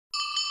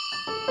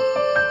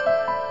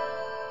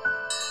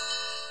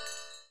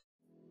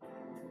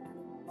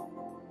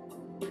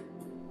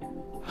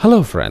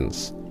Hello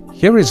friends,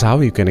 here is how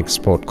you can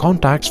export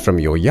contacts from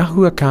your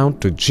Yahoo account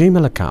to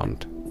Gmail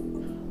account.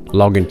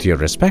 Log into your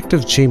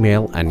respective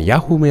Gmail and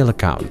Yahoo Mail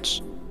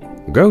accounts.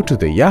 Go to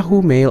the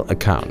Yahoo Mail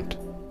account.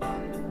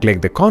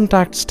 Click the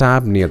Contacts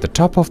tab near the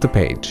top of the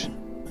page.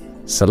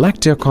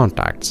 Select your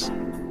contacts.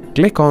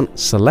 Click on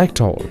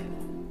Select All.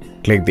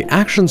 Click the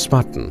Actions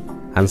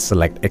button and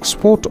select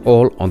Export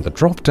All on the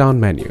drop-down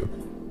menu.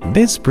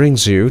 This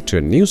brings you to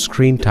a new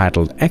screen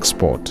titled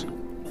Export.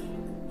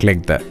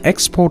 Click the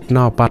Export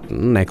Now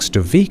button next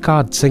to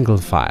vCard single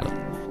file.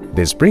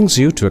 This brings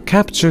you to a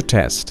capture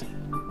test.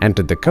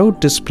 Enter the code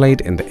displayed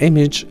in the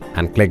image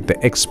and click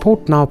the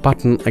Export Now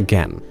button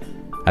again.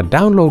 A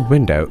download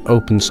window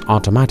opens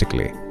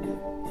automatically.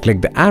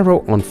 Click the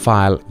arrow on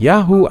file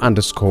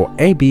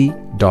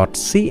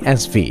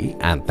yahoo_ab.csv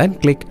and then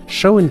click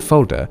Show in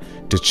Folder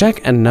to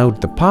check and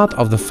note the path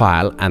of the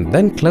file and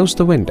then close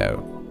the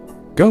window.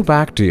 Go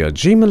back to your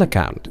Gmail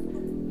account.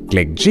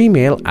 Click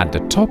Gmail at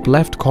the top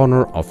left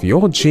corner of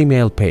your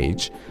Gmail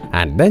page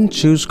and then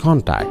choose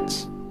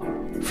Contacts.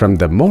 From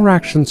the More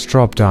Actions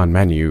drop-down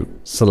menu,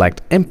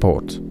 select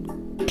Import.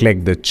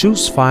 Click the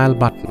Choose File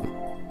button.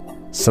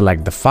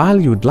 Select the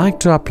file you would like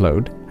to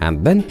upload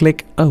and then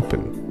click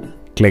Open.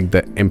 Click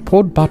the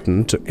Import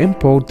button to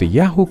import the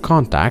Yahoo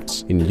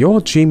contacts in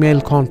your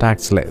Gmail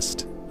contacts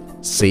list.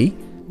 See,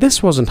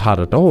 this wasn't hard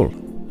at all.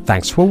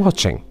 Thanks for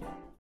watching.